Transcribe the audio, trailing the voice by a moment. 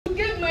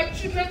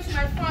children to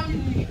my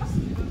family.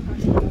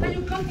 And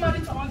you got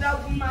married to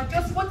another woman.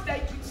 Just what did I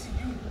do to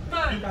you?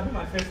 Man. You can be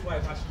my first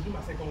wife, I should be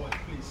my second wife,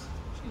 please.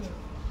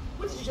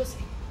 What did you just say?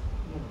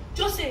 No.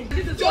 Just say.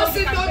 Just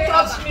say, don't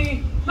touch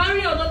me.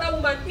 Marry another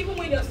woman, even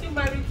when you're still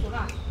married to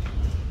her.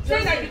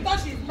 Say that you thought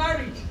she's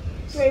married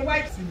to a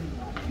wife.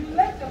 You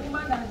left the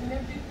woman that has been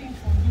everything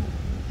for you.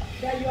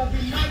 That you have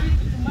been married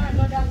to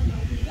another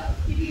woman without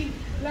even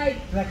like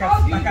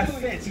I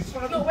said, she's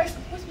fine. No, where's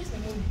my money?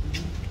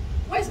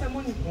 Where's my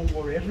money? Don't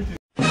worry, everything.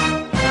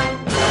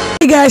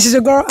 Hey guys, it's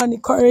your girl Annie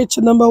Courage,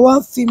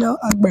 #1 female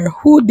Agber.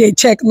 Who they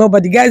check?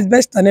 Nobody. Guys,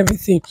 best and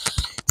everything.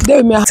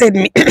 Today me said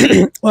me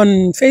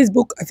on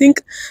Facebook, I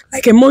think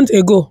like a month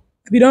ago.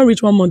 We don't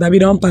reach 1 month, we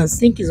don't pass. I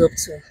think it's up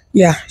to.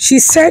 Yeah, she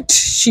said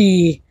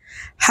she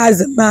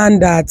has a man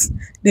that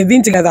they've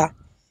been together,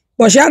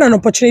 but she had an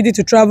opportunity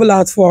to travel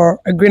out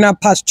for a greener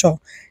pasture.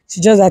 She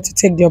just had to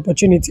take the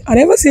opportunity, and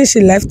ever since she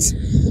left,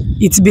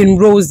 it's been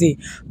rosy.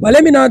 But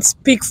let me not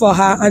speak for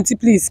her. Auntie,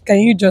 please, can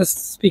you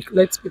just speak?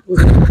 Let people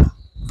know.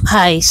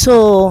 Hi,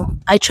 so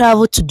I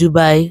traveled to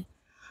Dubai.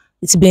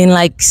 It's been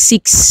like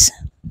six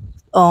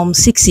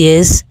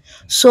years.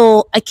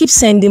 So I keep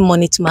sending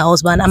money to my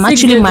husband. I'm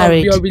actually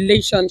married. Your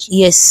relationship.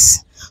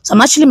 Yes. So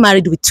I'm actually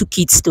married with 2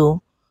 kids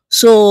though.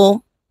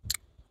 So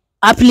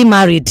happily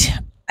married,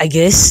 I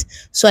guess.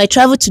 So I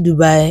traveled to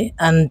Dubai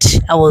and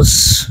I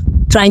was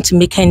trying to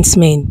make ends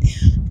meet.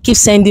 Keep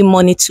sending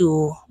money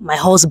to my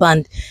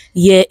husband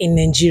here in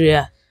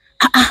Nigeria.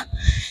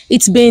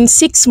 It's been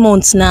 6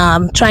 months now.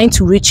 I'm trying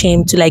to reach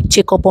him to like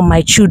check up on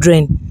my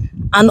children.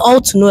 And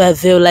all to no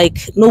avail,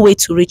 like no way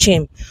to reach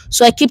him.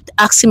 So I keep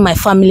asking my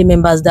family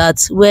members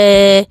that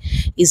where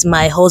is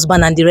my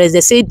husband and the rest.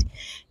 They said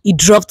he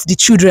dropped the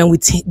children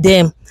with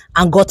them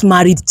and got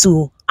married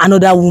to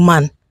another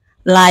woman.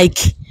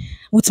 Like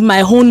with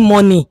my own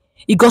money,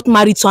 he got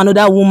married to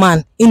another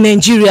woman in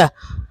Nigeria.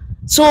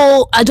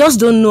 So I just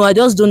don't know.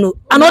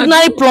 An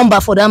ordinary plumber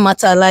for that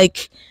matter,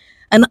 like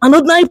an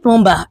ordinary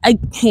plumber.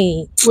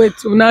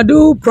 Wait, una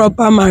do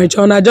proper marriage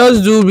or una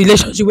just do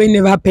relationship wey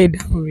never paid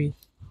dowry?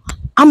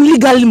 I'm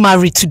legally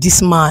married to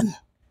this man.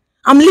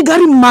 I'm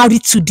legally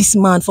married to this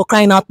man, for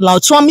crying out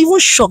loud. So I'm even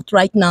shocked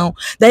right now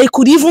that he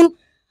could even...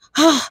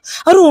 I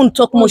don't want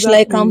to talk much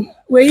like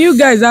Were you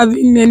guys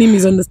having any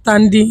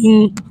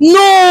misunderstanding?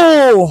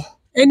 No!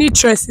 Any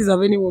traces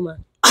of any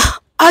woman?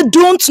 I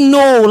don't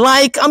know.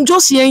 Like, I'm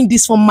just hearing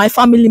this from my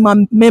family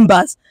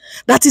members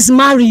that is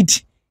married.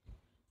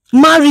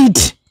 Married.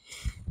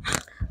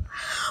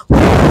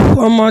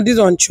 This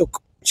one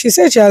choke. She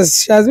said she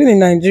has been in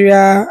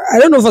Nigeria. I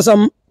don't know, for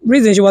some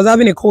reason she was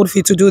having a cold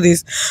feet to do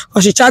this,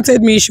 because she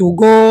chatted me she will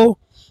go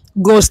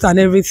ghost and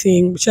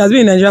everything. She has been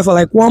in Nigeria for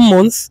like 1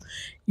 month,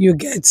 you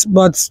get,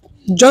 but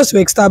just to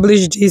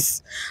establish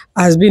this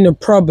has been a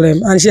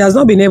problem, and she has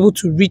not been able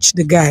to reach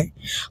the guy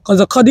because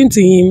according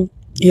to him,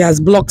 he has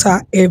blocked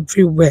her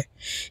everywhere,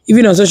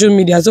 even on social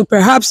media. So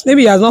perhaps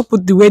maybe he has not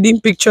put the wedding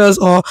pictures,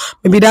 or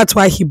maybe that's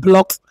why he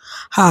blocked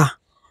her.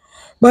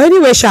 But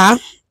anyway, Sha,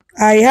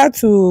 I had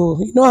to,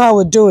 you know how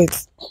we do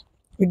it.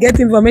 We get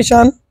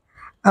information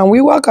and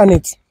we work on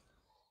it.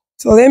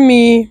 So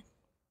I've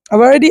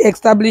already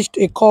established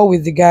a call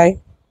with the guy.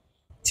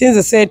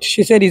 Since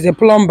she said he's a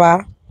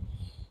plumber.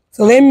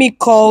 So let me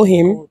call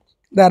him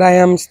that I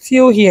am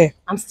still here.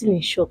 I'm still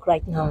in shock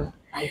right now.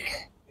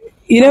 Like,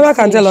 you never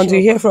can tell until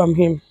you hear from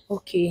him.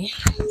 Okay.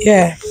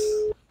 Yeah.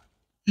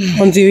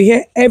 Until you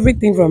hear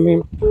everything from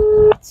him.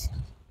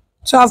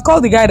 So I've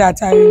called the guy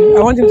that I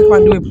want him to come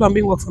and do a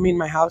plumbing work for me in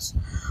my house.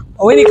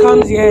 But when he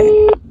comes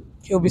here,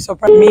 he'll be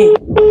surprised me.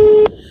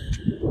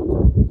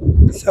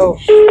 So.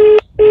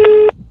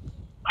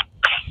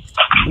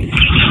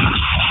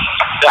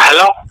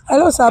 Hello?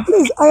 Hello, sir.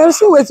 Please, I am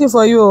still waiting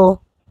for you.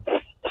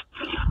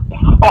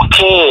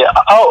 Okay.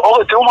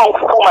 Oh, the woman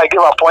whom I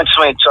gave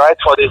appointment, right,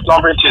 for the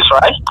plumbing test,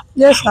 right?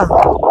 Yes, sir. Okay.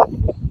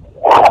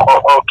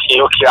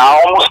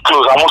 I'm almost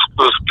close.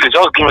 Please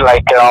just give me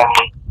like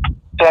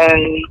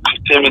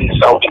 10-15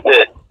 minutes. I'll be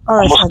there. All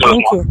right, sir.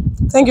 Thank you.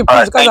 Thank you,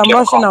 please, because I'm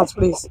rushing out,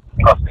 please.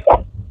 Okay.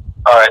 All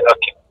right,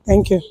 okay.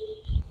 Thank you.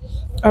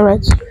 All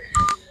right.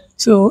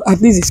 So at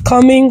least it's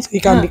coming, so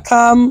you can be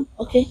calm.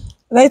 Okay.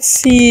 Let's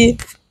see.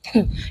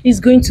 He's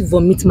going to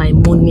vomit my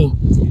money.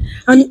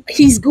 And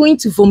he's going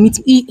to vomit.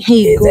 Is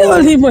it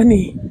only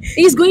money?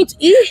 He's going to...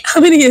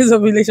 How many years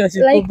of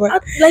relationship? Like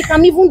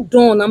I'm even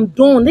done. I'm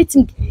done. Let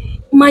him...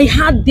 My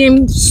heart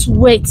them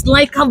sweat.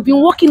 Like I've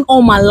been working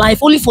all my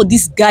life only for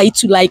this guy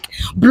to like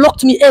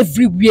block me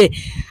everywhere.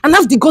 And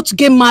I've got to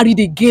get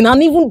married again.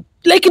 And even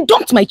like he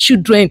dumped my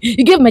children.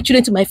 He gave my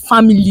children to my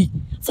family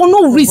for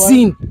no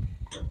reason.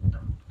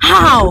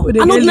 How?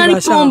 An ordinary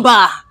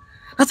plumber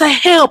that I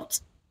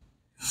helped.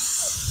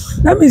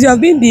 That means you have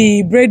been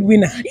the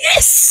breadwinner.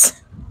 Yes.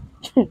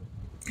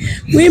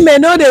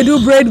 Women know they do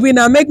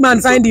breadwinner. Make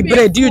man find the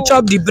bread. You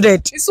chop the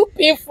bread. It's so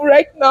painful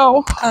right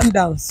now. Calm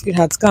down,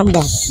 sweetheart. Calm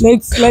down.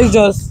 Let's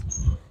just.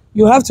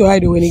 You have to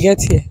hide when you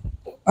get here.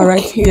 All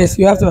right. Yes,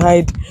 you have to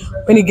hide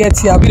When he gets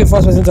here, I'll be the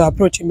first person to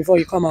approach him before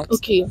you come out.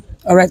 Okay.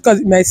 All right, because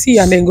he might see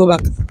you and then go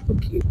back.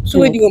 Okay. So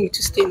where do you want me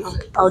to stay now?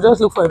 I'll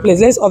just look for a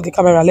place. Let's off the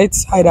camera.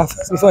 Let's hide her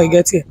first before he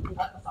gets here.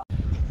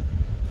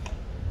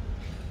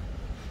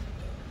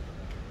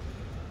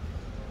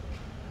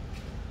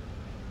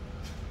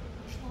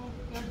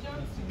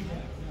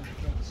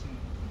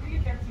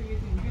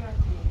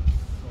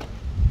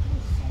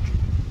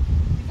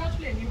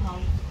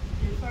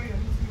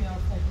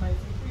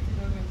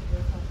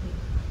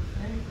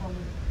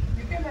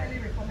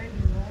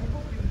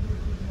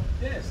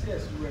 Yes,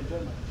 yes, you will enjoy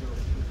my job.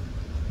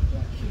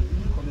 Yeah,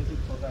 you connected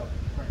to other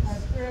friends.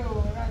 I pray,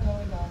 oh, that's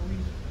all that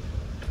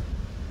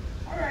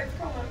we. All right,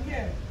 come on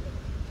here.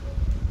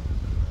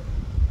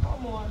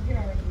 Come on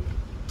here.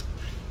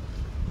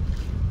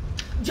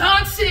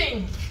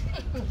 Johnson!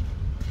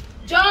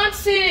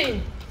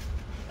 Johnson!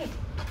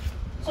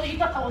 So you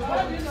thought I was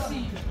not going to see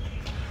you?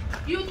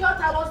 You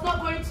thought I was not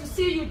going to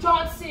see you,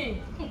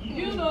 Johnson?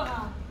 You know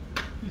her.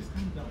 Please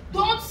calm down.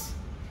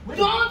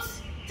 Don't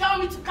tell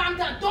me to calm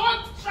down.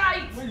 Don't try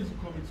it. When did you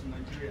come into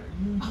Nigeria?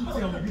 You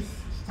tell me this.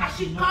 I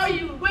should call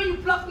you. When you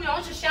block me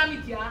on social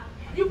media,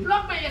 you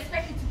block me and you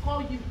expect me to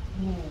call you.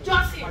 No,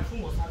 Johnson. my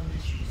phone was having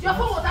issues. Your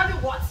phone was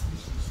having what?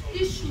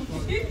 Issues.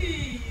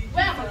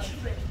 Where are my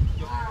children?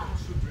 Your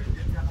children,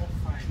 they are all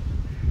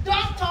fine.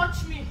 Don't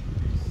touch me.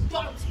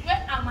 Don't.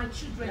 Where are my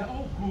children? They are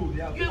all good.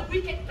 They are You're a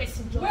wicked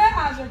person, Johnson. Where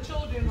are the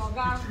children,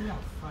 Oga? They are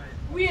fine.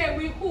 We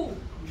who?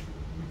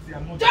 With their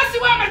mother.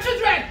 Johnson, where are my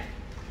children?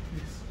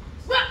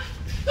 Please. Where?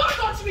 Don't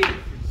touch me.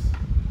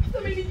 Please. How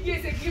many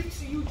years I give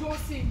to you,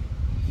 Johnson?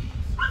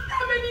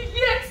 How many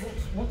years?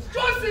 What?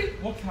 Johnson!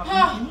 What happened?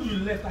 Ah. You know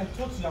you left. I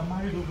thought you are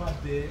married over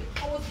there.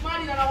 I was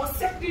married and I was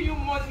sending you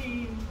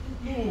money.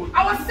 No.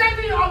 I was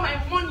sending you all my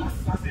money.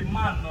 As a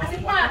man now. As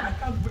a man. I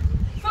can't wait.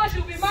 So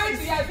she'll be married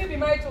to you, I still be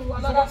married to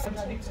another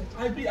contradiction.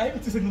 I even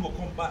think they will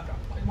come back.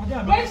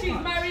 Madam, When she's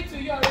married to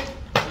you already,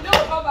 she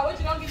don't come back. When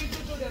she don't give you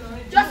 2 children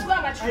already. Just where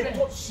are my I children?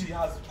 thought she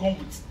has gone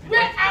with the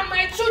Where are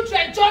my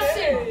children,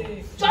 Johnson?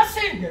 Hey.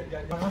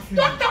 Johnson!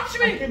 Don't touch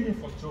me. I came here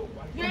for job.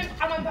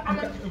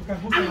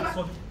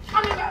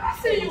 I'm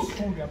embarrassing you.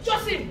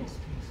 Johnson,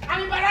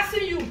 I'm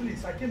embarrassing you.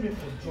 Please, I came here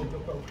for job.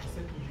 Look, I will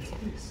present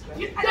you this.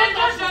 Please. I don't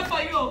touch that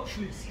for you.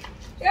 Please.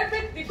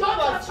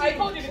 Because of, I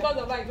told you because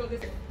of why I told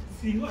this.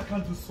 See, you know I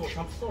can't do such.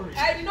 I'm sorry.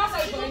 I did not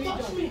say for Don't any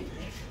touch job. me.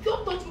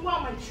 Don't touch me. Where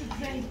are my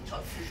children,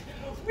 Johnson?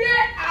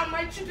 Where are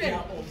my children?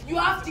 You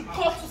have the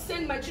call to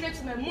send my children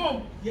to my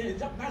mom Yeah,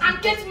 that's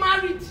and get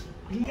married.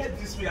 Get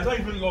this way. I don't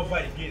even love her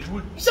again.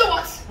 You say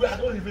what? Wait, I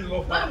don't even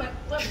love Where am her.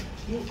 I?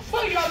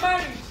 So you are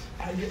married.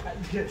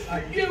 Yes,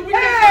 I. You're a wicked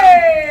man.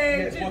 Hey!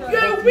 Yes, Jesus. but-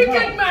 You're a but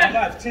wicked now, man.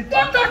 I've changed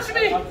Don't my- touch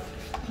me.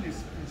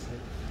 Please,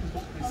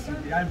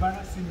 you're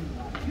embarrassing me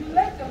now. You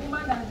left a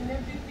woman that has been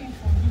everything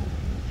for you.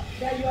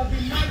 That you have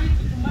been married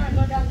to marry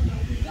another woman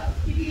without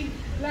even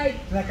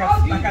Like how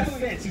do you I do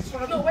said, it? she's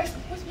No, where's my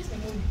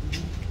money?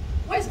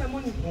 Where's my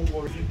money? Don't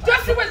worry.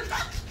 Johnson,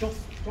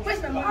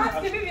 Where's my money? Ask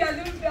him if he has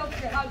even felt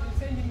the house you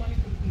send him money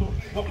to.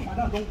 No,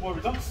 madam, don't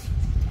worry. Don't.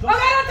 Okay,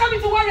 don't tell me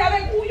to worry. I'm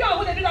like, who you are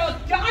who they do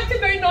that? You're acting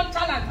very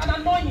nonchalant and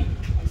annoying.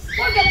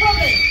 What's the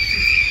problem?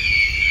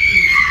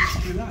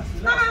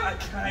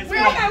 Relax. We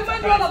all can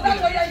do all of that,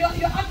 so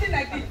you're acting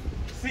like this.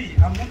 See,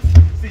 I'm not.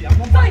 So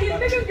he's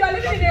living, you're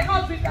living in a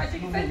house with her. She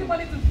can send you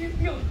money to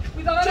give you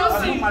with another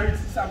Johnson. I'm woman. not married.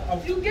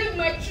 Since You gave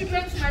my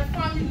children to my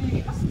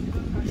family.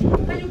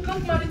 And you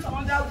got married to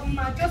another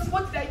woman. Just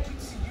what did I do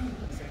to you?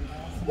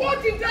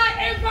 What did I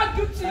ever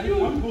do to I you?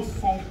 want to go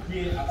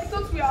somewhere. I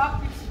thought we are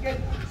happy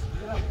together.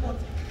 But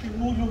you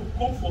know you've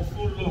gone for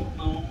so long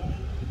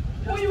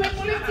now. When you were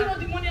collecting all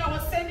the money I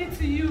was sending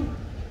to you.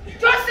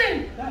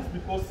 Johnson! That's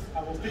because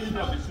I was taking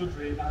care of the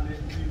children and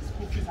then the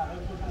school fees and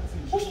every other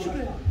thing. Which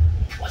children?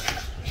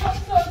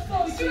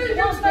 So You didn't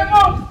go to my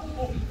mom.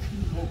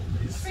 No,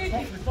 it's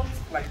not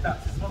like that.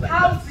 It's not like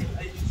How?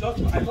 that. It's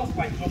just I just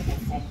like job for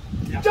fun.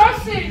 Yeah.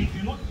 Johnson!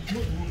 You know the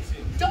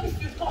routine. Just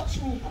if you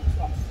touch me.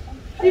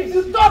 I'm If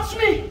you touch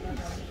me.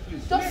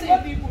 what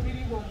Johnson! people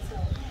really want.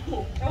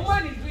 No. The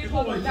woman is doing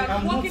all of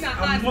that, working her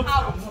ass I'm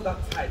out. not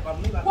that type.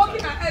 I'm not that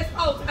Working type. her ass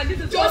out, and this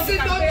is Johnson,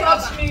 what you don't can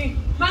touch say me.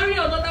 Marry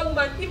another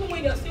woman, even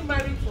when you're still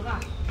married to her.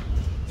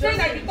 Saying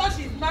that because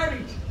she's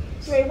married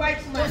to a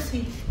white man.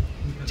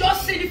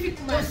 Johnson, if you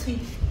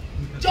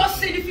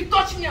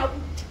touch me, I will.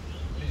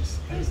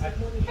 Please,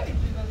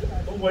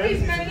 don't worry.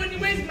 Where's my money?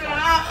 Where's my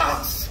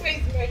house?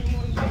 Where's my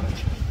money?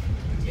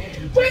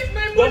 Where's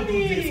my Don't do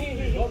money?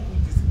 this. Don't do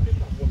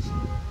this.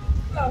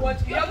 Look at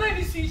what you're not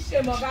even seeing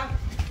shame, Oga.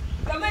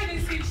 You're not even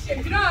seeing shame.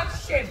 You don't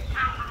have shame.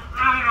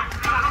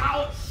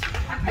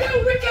 Are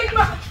you wicked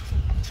man?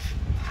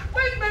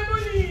 Where's my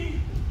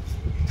money?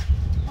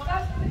 Oga,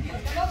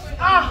 you're not going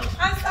to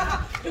answer her.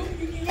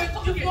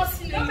 You've not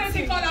seen Don't make me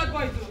anything. call that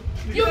boy though.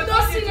 You've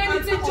not seen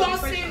anything,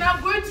 Johnson.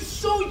 I'm going to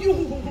show you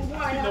who I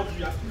I am. love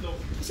you. I still love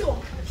you. You say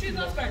what?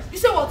 Jesus Christ. You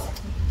say what?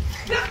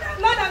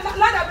 Lord,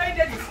 I'm very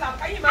dead to slap.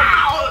 Can you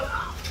imagine?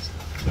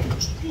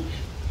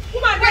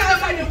 Woman, where's the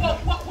money?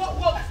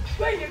 Walk.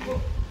 Where did they go?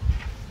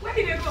 Where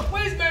did they go?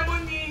 Where is my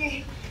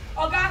money?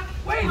 Oga,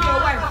 where is your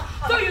wife?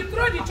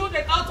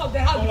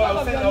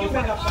 of your new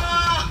man.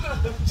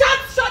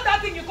 Shut that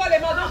thing you call a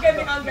man. Don't get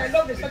me angry. I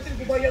love respecting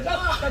people. You're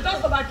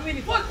just overdoing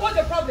it. What's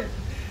the problem?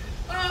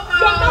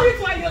 You're married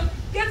to her. You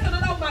get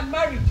another woman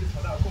married.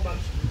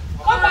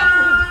 Come back to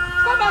who?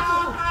 Come back to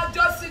who?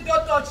 Josie,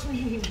 don't touch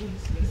me.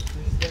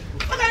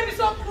 Okay, be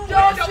so cruel. I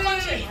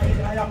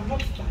am not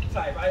that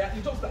type.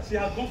 It's just that she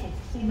has gone for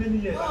so many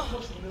years. I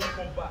thought she will never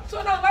come back.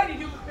 So now, why did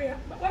you pay her?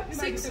 Why did you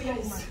marry the 6 second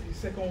years. woman? The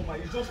second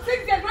woman, it's just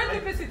 6 years. When did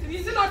you visit?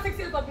 Is it not 6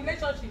 years of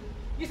relationship?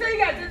 You say you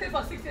guys dated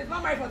for 6 years,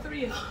 not married for 3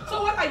 years.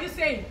 So what are you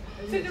saying?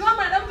 Since you're not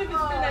married, haven't you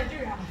visited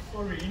Nigeria?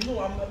 sorry. You know,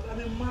 I'm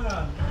a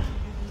man.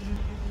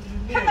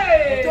 You know.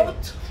 Hey!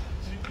 Don't.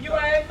 You are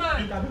a You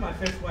man. can be my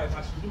first wife.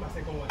 I should be my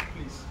second wife,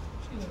 please.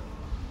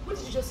 What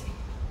did you just say?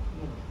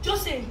 No.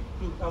 Just say.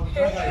 Look, I will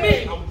drive her.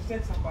 Hey. I will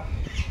send her back.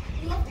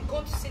 You have the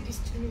gun to say this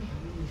to me.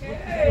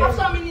 Hey.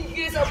 After how many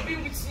years I've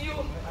been with you?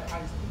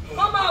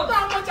 Come out. After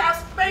how much I've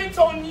spent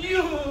on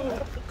you?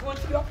 But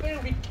you're very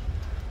weak.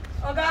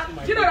 Okay?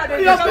 Do you know that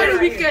there's You're a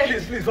very camera here?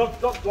 wicked. Please,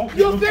 don't.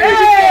 You're very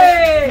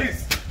Hey!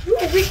 Please.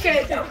 You're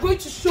wicked. I'm going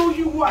to show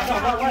you who I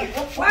am.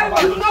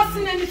 Why You've not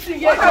seen anything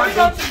yet. What have you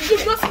done to me?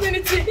 You've not seen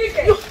anything.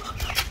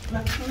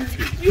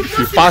 You've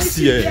not seen pass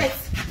anything here. yet.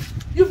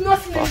 You've not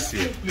seen Pass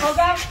anything.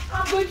 Okay?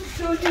 I'm going to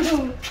show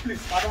you.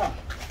 Please, madam.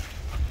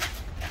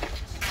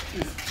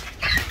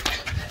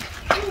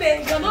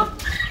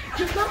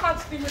 You've not had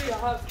steam in your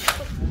house.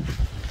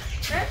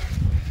 Eh?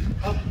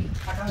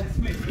 I can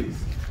explain, please.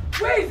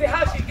 Where is the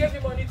house you gave me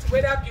money to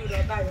whether build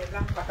or buy?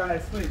 Oga? I can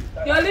explain.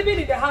 You're living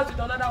in the house with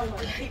another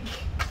woman.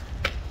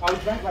 I will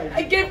drive her.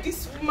 I gave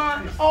this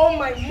woman all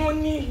my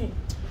money.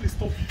 Please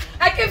stop.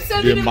 I kept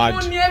sending him mad.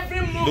 money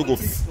every month. Don't go.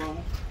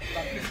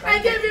 I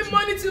gave him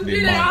money to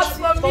build a house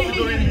for Stop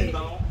doing me. it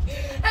now.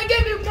 I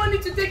gave him money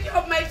to take care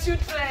of my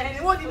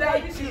children. What did I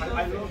do?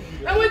 I love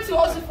you. I went to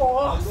hustle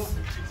for I us. love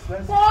you.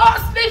 Let's For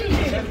us, leave me.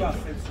 go and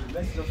settle.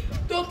 Let's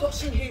just Don't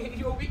touch me.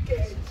 You're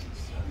wicked.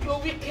 You're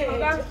wicked.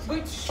 Oga? I'm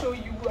going to show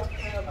you who I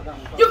am.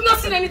 You've not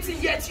seen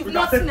anything yet. You've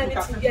not seen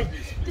anything yet.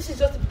 This is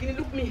just the beginning.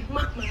 Look me.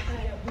 Mark my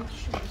eye. I'm going to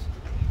show you.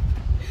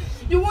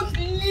 You won't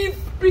live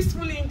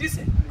peacefully in this.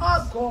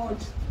 Oh God.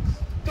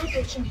 Don't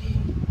touch me.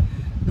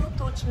 Don't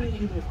touch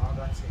me.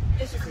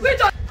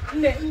 Wait on.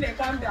 Nne,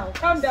 calm down.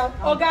 Calm down.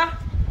 Oga,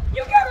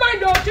 you get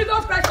mind though.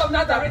 Jesus Christ of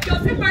Nazareth. You're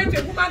still married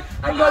to a woman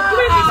and you're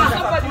doing this to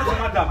somebody.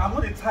 Madam, I'm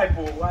not a type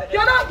of.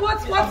 You're not what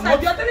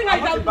type? You're telling her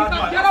that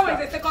the other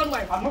one is a second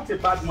wife. I'm not a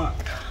bad man.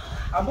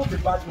 I'm not a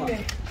bad man.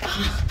 Nne.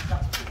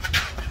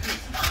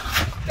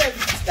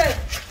 Step.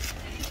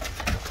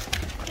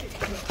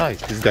 Hi,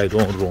 this guy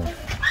don't run.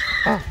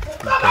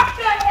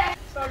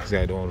 This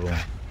guy don't run.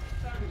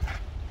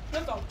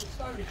 Not uncle,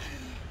 sorry.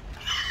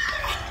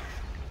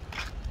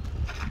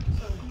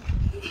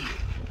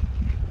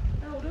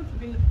 Now, don't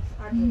be adult.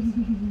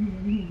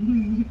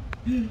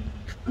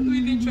 I'm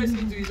doing interest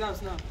into his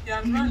house now. He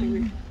has run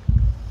away.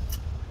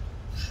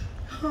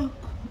 Oh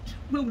God.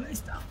 Where will I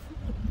start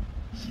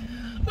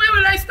from? Where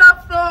will I start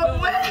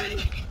from? Where?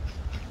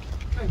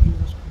 Thank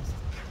Jesus Christ.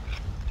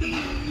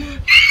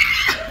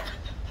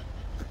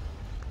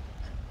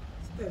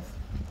 Steph.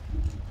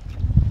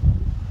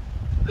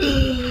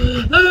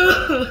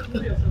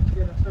 Put yourself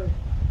together, sorry.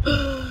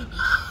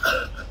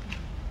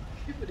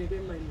 People, they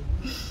get money.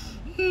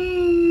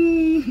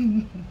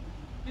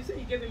 You say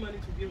you gave me money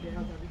to build a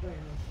house and buy a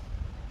house.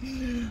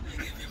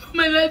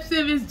 My life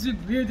savings to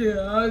build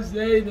a house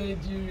here in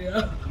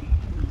Nigeria.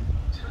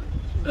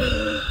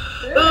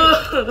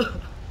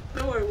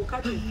 Don't worry, we'll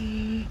catch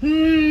him.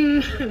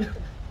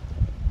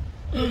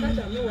 We'll catch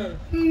him, don't worry.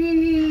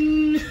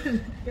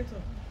 Get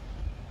up.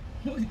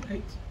 What did I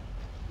do?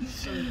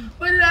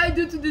 What did I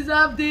do to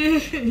deserve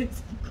this?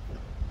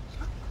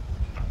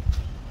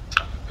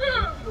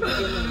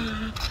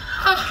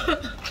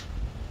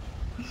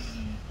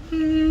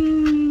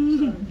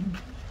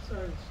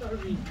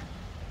 Sorry.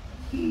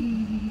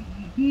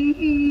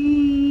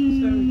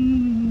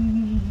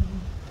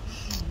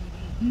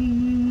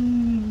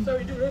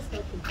 Sorry, do let's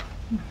stop it.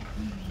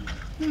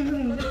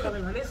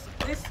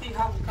 Let's see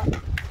how we can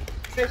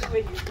trace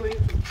where he's going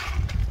to.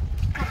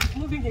 He's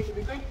moving here, he'll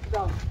be going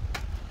down.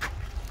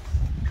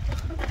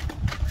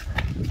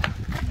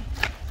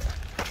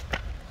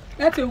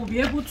 That way we'll be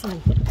able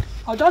to.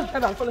 I'll just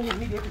drive and follow him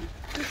immediately.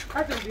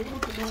 That way we'll be able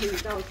to know where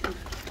he's down to.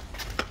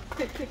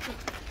 Take. I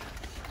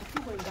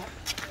feel going back.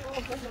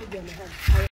 Oh, let's not be on the hand.